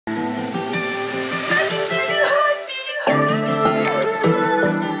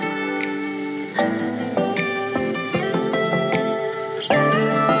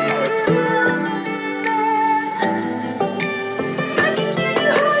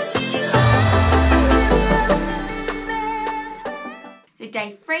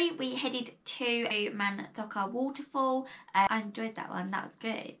day 3, we headed to Mantokha Waterfall. I enjoyed that one, that was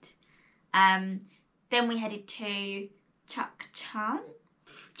good. Then we headed to Chakchan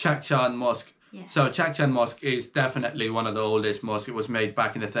Mosque. Yes. So Chakchan Mosque is definitely one of the oldest mosques. It was made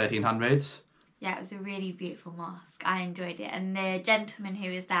back in the 1300s. Yeah, it was a really beautiful mosque. I enjoyed it. And the gentleman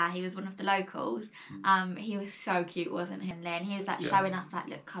who was there, he was one of the locals. He was so cute, wasn't he? And he was like showing us like,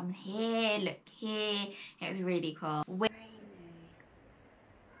 look, come here, look here. It was really cool. We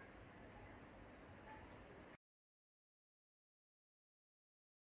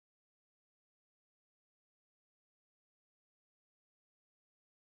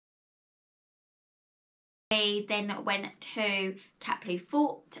then went to Kaplu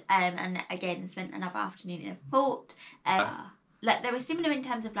Fort and again spent another afternoon in a fort. Like they were similar in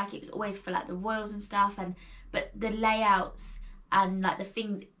terms of like it was always for like the royals and stuff, but the layouts and like the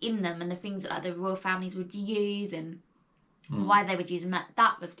things in them and the things that like the royal families would use and why they would use them,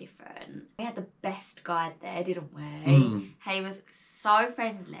 that was different. We had the best guide there, didn't we? He was so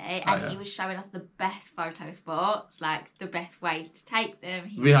friendly and he was showing us the best photo spots, like the best ways to take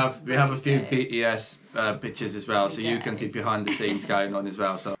them. We have a few BTS pictures as well, so you can see behind the scenes going on as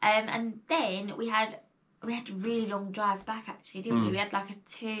well. So and then we had a really long drive back actually, didn't we? We had like a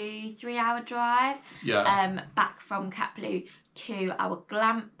 2-3 hour drive back from Kaplu to our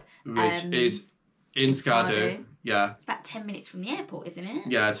glamp, which is in Skardu. Yeah. It's about 10 minutes from the airport, isn't it?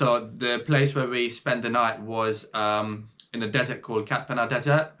 Yeah, so the place where we spent the night was in a desert called Katpana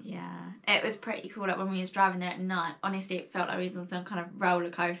Desert. Yeah. It was pretty cool. Like when we was driving there at night, honestly, it felt like we was on some kind of roller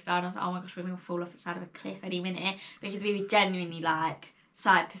coaster. And I was like, oh my gosh, we're going to fall off the side of a cliff any minute. Because we were genuinely like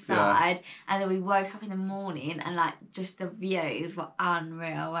side to side. Yeah. And then we woke up in the morning and like just the views were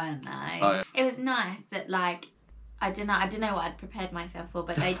unreal, weren't they? Oh, yeah. It was nice that like, I don't know what I'd prepared myself for,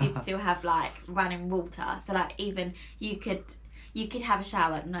 but they did still have like running water. So like even you could have a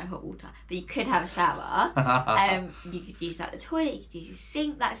shower, no hot water, but you could have a shower. You could use like the toilet, you could use the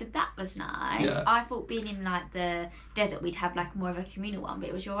sink. Like so that was nice. Yeah. I thought being in like the desert we'd have like more of a communal one, but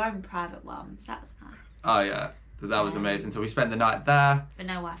it was your own private one, so that was nice. Oh yeah, that was amazing. So we spent the night there. But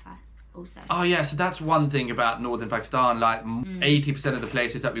no Wi-Fi. Also. Oh yeah, so that's one thing about northern Pakistan, like 80% of the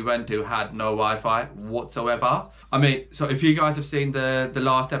places that we went to had no Wi-Fi whatsoever. I mean, so if you guys have seen the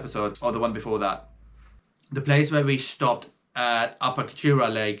last episode, or the one before that, the place where we stopped at Upper Kachura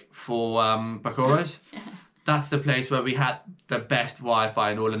Lake for pakoras, that's the place where we had the best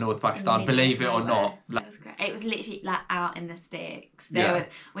Wi-Fi in all of North Pakistan, believe it or not. It was great. It was literally like out in the sticks.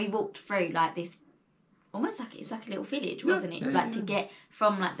 We walked through like this, almost like it's like a little village, wasn't it? Like to get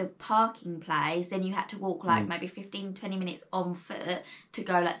from like the parking place, then you had to walk like maybe 15-20 minutes on foot to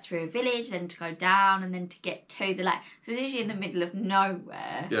go like through a village, then to go down and then to get to the lake. So it's usually in the middle of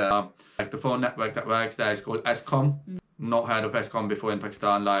nowhere. Yeah, like the phone network that works there is called Eskom. Not heard of Eskom before in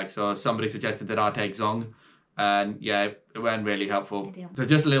Pakistan, like, so somebody suggested that I take Zong, and yeah, it weren't really helpful. So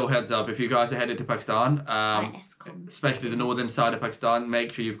just a little heads up, if you guys are headed to Pakistan, especially the northern side of Pakistan,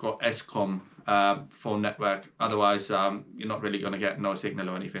 make sure you've got Eskom phone network, otherwise you're not really going to get no signal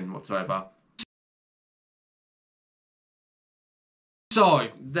or anything whatsoever. So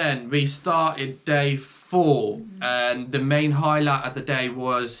then we started day 4 and the main highlight of the day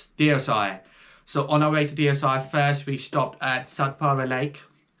was Deosai. So on our way to Deosai, first we stopped at Satpara Lake.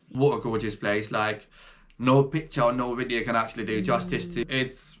 What a gorgeous place, like no picture or no video can actually do justice to.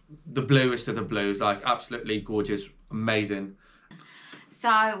 It's the bluest of the blues, like absolutely gorgeous, amazing.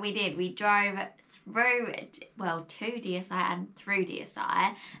 So we drove through, well, to Deosai and through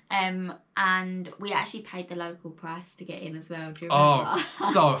Deosai, and we actually paid the local price to get in as well, do you remember?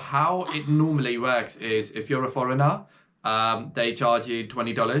 Oh, so how it normally works is if you're a foreigner, they charge you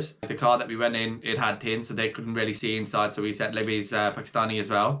 $20. The car that we went in, it had tins, so they couldn't really see inside, so we said Libby's Pakistani as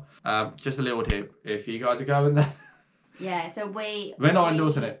well. Just a little tip, if you guys are going there. Yeah, so we're not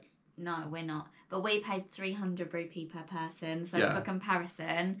endorsing it. No, we're not. But we paid 300 rupee per person, so for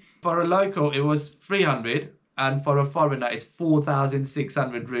comparison. For a local, it was 300, and for a foreigner, it's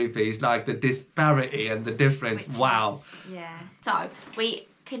 4,600 rupees. Like the disparity and the difference, wow. Yeah. So we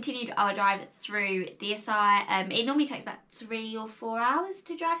continued our drive through Deosai. It normally takes about 3 or 4 hours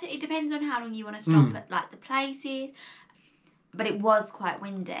to drive through. It depends on how long you want to stop at like the places. But it was quite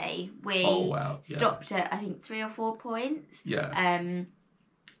windy. We stopped at I think 3 or 4 points. Yeah.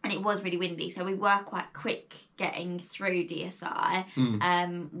 And it was really windy, so we were quite quick getting through Deosai.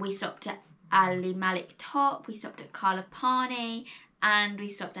 We stopped at Ali Malik Top, we stopped at Kalapani, and we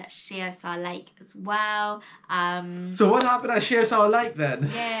stopped at Sheosar Lake as well. So what happened at Sheosar Lake then?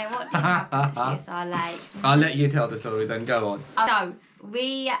 Yeah, what did happen at Sheosar Lake? I'll let you tell the story then, go on. So,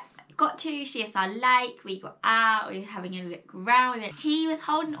 we got to Sheosar Lake, we got out, we were having a look around. He was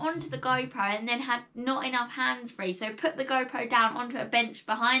holding onto the GoPro and then had not enough hands free, so put the GoPro down onto a bench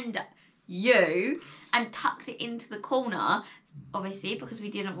behind you and tucked it into the corner, obviously because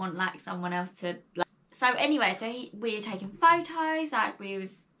we didn't want like someone else to like. So anyway, so we were taking photos, like we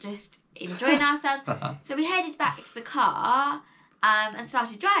was just enjoying ourselves. So we headed back to the car and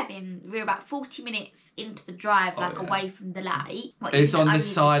started driving. We were about 40 minutes into the drive, like away from the lake. It's on the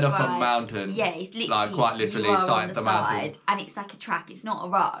side of a mountain. Yeah, it's literally like quite literally side of the mountain. And it's like a track, it's not a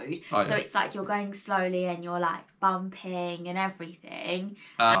road. So it's like you're going slowly and you're like bumping and everything.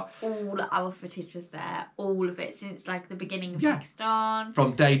 And all our footage is there, all of it, since like the beginning of Pakistan.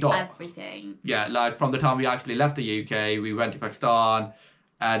 From day dot. Everything. Yeah, like from the time we actually left the UK, we went to Pakistan,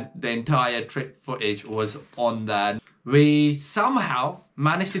 and the entire trip footage was on there. We somehow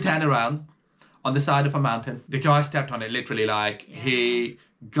managed to turn around on the side of a mountain. The guy stepped on it, literally, like he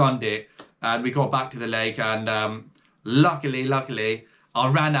gunned it, and we got back to the lake, and luckily, I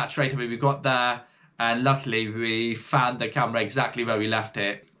ran out straight away. We got there, and luckily we found the camera exactly where we left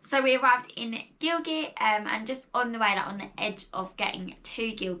it. So we arrived in Gilgit, and just on the way, like on the edge of getting to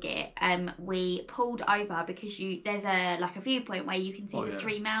Gilgit, we pulled over because there's a viewpoint where you can see the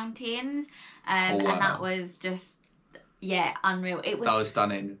 3 mountains, and that was just unreal. That was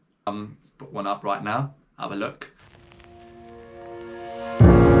stunning. Put one up right now. Have a look.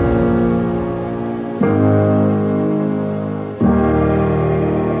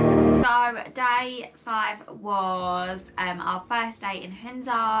 So day 5 was our first day in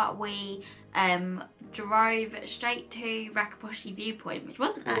Hunza. We drove straight to Rakaposhi viewpoint, which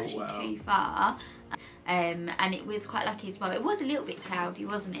wasn't actually too far, and it was quite lucky as well. It was a little bit cloudy,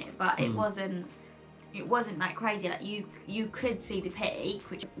 wasn't it? But it wasn't like crazy. Like you could see the peak.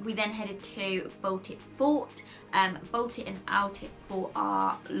 Which we then headed to Baltic Fort. Baltic and Altic Fort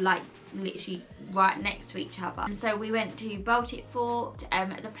are like literally right next to each other, and so we went to Baltic Fort.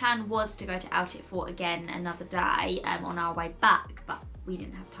 The plan was to go to Altic Fort again another day on our way back, but we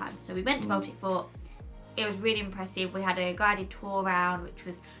didn't have time, so we went to Baltic Fort. It was really impressive. We had a guided tour around, which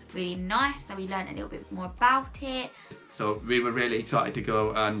was really nice, so we learned a little bit more about it. So we were really excited to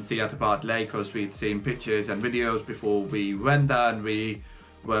go and see Atapart Lake because we'd seen pictures and videos before we went there, and we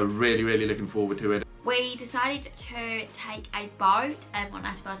were really looking forward to it. We decided to take a boat on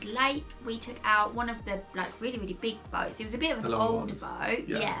Atapart Lake. We took out one of the like really big boats. It was a bit of an older boat,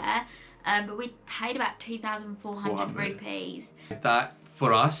 but we paid about 2,400 rupees. That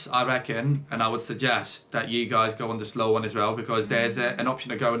for us, I reckon, and I would suggest that you guys go on the slow one as well, because there's an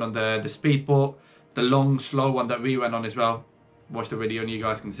option of going on the speedboat, the long slow one that we went on as well. Watch the video and you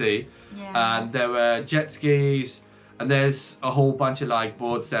guys can see. And there were jet skis, and there's a whole bunch of like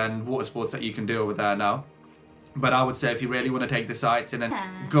boards and water sports that you can do over there now. But I would say if you really want to take the sights in,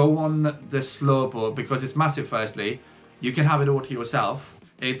 and go on the slow boat, because it's massive. Firstly, you can have it all to yourself.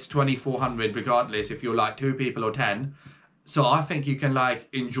 It's 2,400 regardless if you're like 2 people or 10. So I think you can like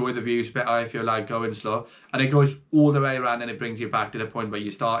enjoy the views better if you're like going slow, and it goes all the way around and it brings you back to the point where you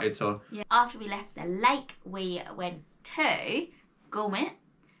started. So after we left the lake, we went to Gulmit.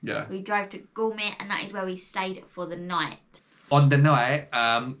 We drove to Gulmit, and that is where we stayed for the night. On the night,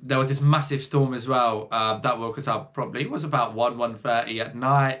 there was this massive storm as well that woke us up. Probably it was about 1:30 at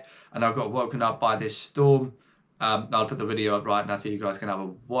night, and I got woken up by this storm. I'll put the video up right now so you guys can have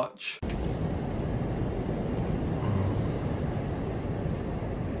a watch.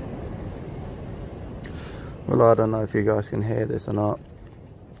 Well, I don't know if you guys can hear this or not,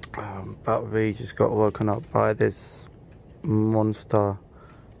 but we just got woken up by this monster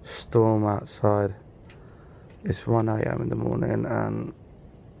storm outside. It's 1 AM in the morning, and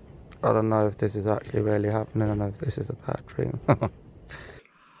I don't know if this is actually really happening. I don't know if this is a bad dream.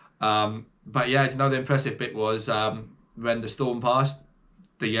 But yeah, you know, the impressive bit was when the storm passed,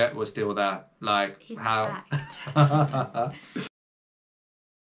 the yacht was still there. Like intact. How?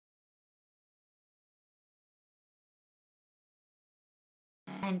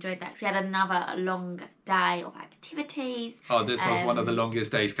 I enjoyed that because we had another long day of activities. Oh, this was one of the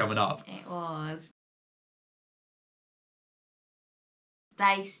longest days coming up. It was.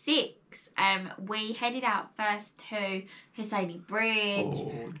 Day 6, we headed out first to Hussaini Bridge.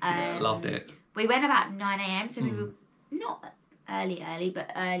 Oh, yeah, loved it. We went about 9 AM, so we were not early,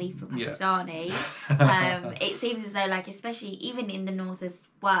 but early for Pakistanis. It seems as though, like, especially even in the north as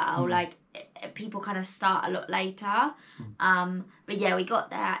well, like, people kind of start a lot later. But yeah, we got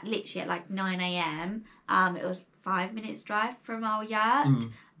there literally at like 9 AM. It was 5 minutes drive from our yacht.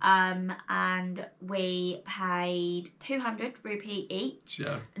 And we paid 200 rupee each.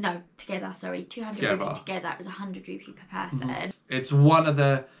 No, together, sorry, 200 rupee together. It was 100 rupee per person. It's one of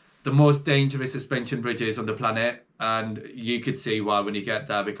the the most dangerous suspension bridges on the planet, and you could see why when you get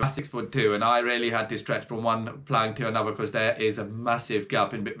there, because 6'2", and I really had to stretch from one plank to another because there is a massive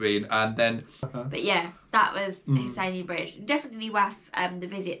gap in between. And then but yeah, that was Sheosar Bridge. Definitely worth the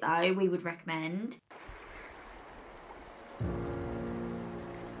visit though. We would recommend.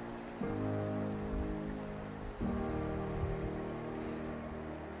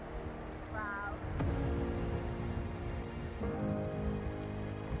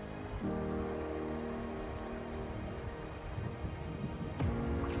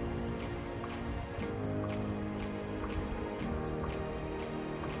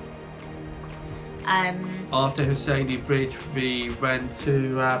 After Sheosar Bridge, we went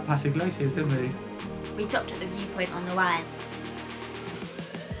to Passive Glaciers, didn't we? We stopped at the viewpoint on the way.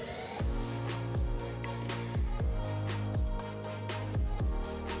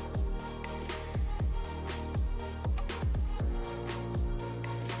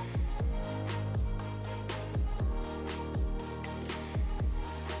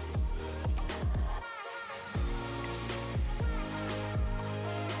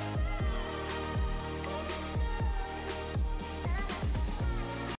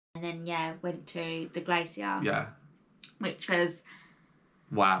 And then yeah, went to the glacier. Yeah. Which was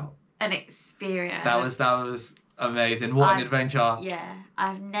wow. An experience. That was amazing. What an adventure. Yeah,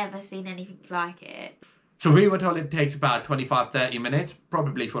 I've never seen anything like it. So we were told it takes about 25-30 minutes,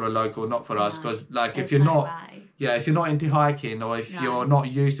 probably for a local, not for us, because like if you're not if you're not into hiking, or if you're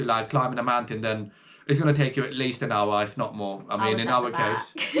not used to like climbing a mountain, then it's going to take you at least an hour, if not more. I mean, in our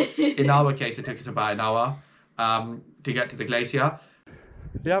case, it took us about an hour to get to the glacier.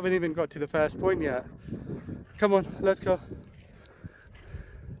 We haven't even got to the first point yet. Come on, let's go.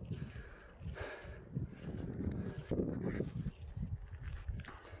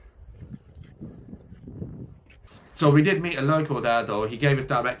 So we did meet a local there though. He gave us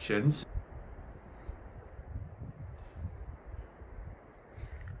directions.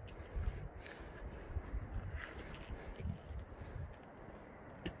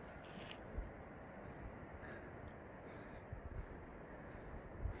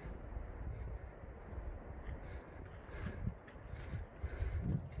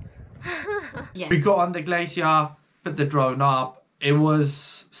 Yeah. We got on the glacier, put the drone up. It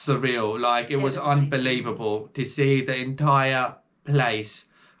was surreal. Like it was unbelievable to see the entire place.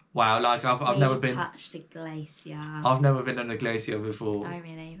 Wow, like I've never been touched a glacier. I've never been on a glacier before. I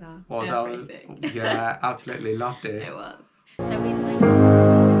mean, either. Well, that was, yeah, absolutely loved it. It was. So we went.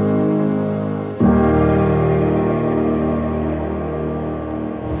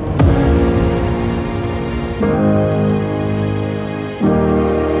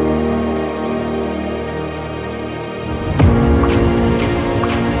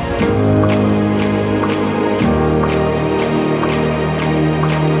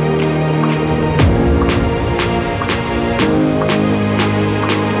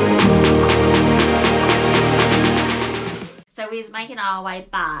 Making our way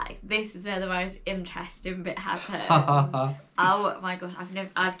back, this is where the most interesting bit happened. Oh my god, I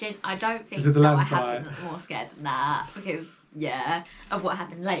don't think that I have been more scared than that, because of what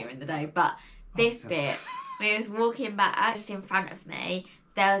happened later in the day. But this bit, we was walking back, just in front of me,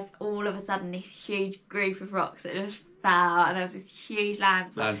 there was all of a sudden this huge group of rocks that just fell, and there was this huge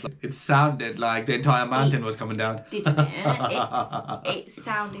landslide. It sounded like the entire mountain was coming down. Didn't it? It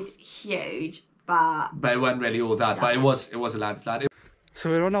sounded huge. But it wasn't really all that. But it was a landslide. So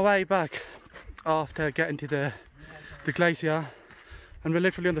we're on our way back after getting to the glacier, and we're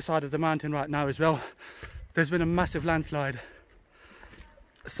literally on the side of the mountain right now as well. There's been a massive landslide.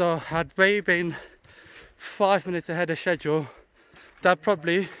 So had we been 5 minutes ahead of schedule, that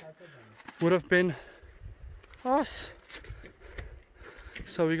probably would have been us.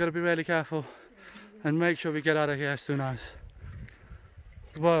 So we got to be really careful and make sure we get out of here as soon as.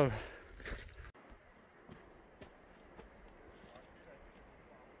 Whoa.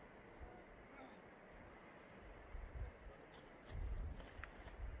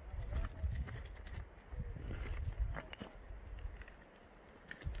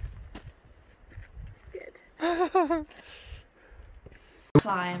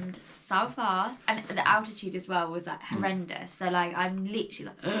 Climbed so fast, and the altitude as well was like horrendous. So like I'm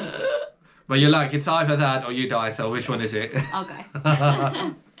literally like but you're like, it's either that or you die, so which one is it? I'll go.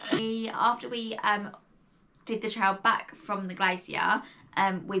 After we did the trail back from the glacier,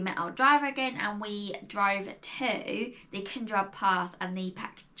 we met our driver again, and we drove to the Kundra Pass and the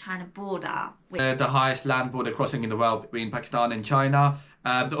Pak-China border. The highest land border crossing in the world between Pakistan and China.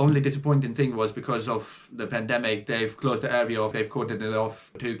 The only disappointing thing was because of the pandemic, they've closed the area off, they've cordoned it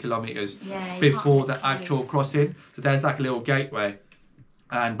off 2 kilometers before the actual crossing. So there's like a little gateway.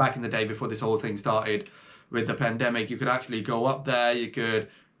 And back in the day, before this whole thing started with the pandemic, you could actually go up there, you could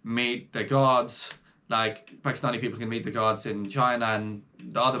meet the guards, like Pakistani people can meet the guards in China and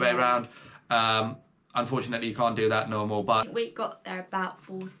the other way around. Unfortunately, you can't do that no more. But we got there about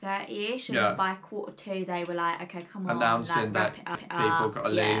 4:30ish, and then by 1:45 they were like, "Okay, come on, announcing like, that people got to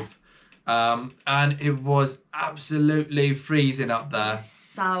leave." And it was absolutely freezing up there.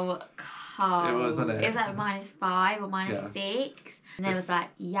 So cold. It was, wasn't it? It was like -5 or -6, and there was like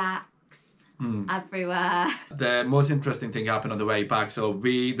yaks everywhere. The most interesting thing happened on the way back. So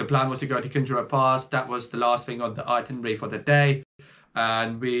the plan was to go to Kunjura Pass. That was the last thing on the itinerary for the day.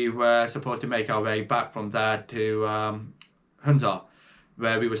 And we were supposed to make our way back from there to Hunza,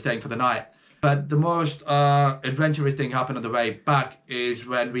 where we were staying for the night. But the most adventurous thing happened on the way back is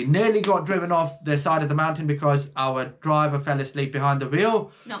when we nearly got driven off the side of the mountain because our driver fell asleep behind the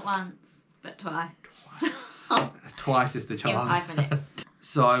wheel. Not once, but twice. Twice is the charm. In 5 minutes.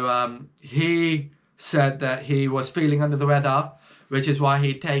 So he said that he was feeling under the weather, which is why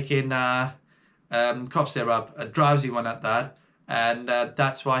he'd taken cough syrup, a drowsy one at that. And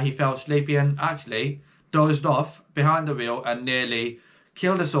that's why he felt sleepy and actually dozed off behind the wheel and nearly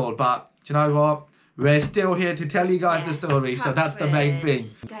killed us all. But do you know what? We're still here to tell you guys the story, so that's the main thing.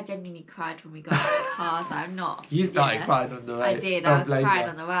 I genuinely cried when we got out of the car, so I'm not... You started crying on the way. I did, I was crying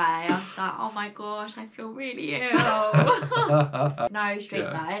on the way. I was like, oh my gosh, I feel really ill. No street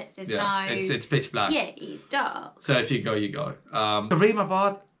lights, there's no... It's pitch black. Yeah, it's dark. So if you go, you go.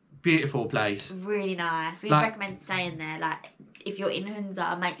 Karimabad, beautiful place. Really nice. We recommend staying there. Like, if you're in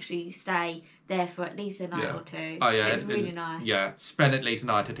Hunza, make sure you stay there for at least a night or two. Oh yeah, it's really nice. Yeah, spend at least a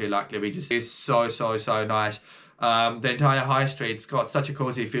night or two. Like we just, it's so nice. The entire high street's got such a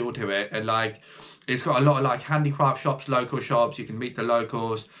cozy feel to it, and like it's got a lot of like handicraft shops, local shops. You can meet the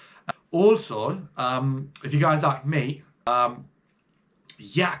locals. Also, if you guys like meat,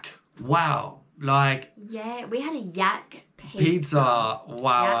 yak. Wow, like yeah, we had a yak pizza.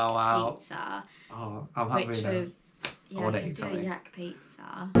 Wow. Pizza. Oh, I'm hungry now. Which was, I want I to could eat do a something. yak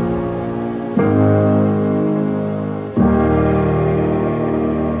pizza.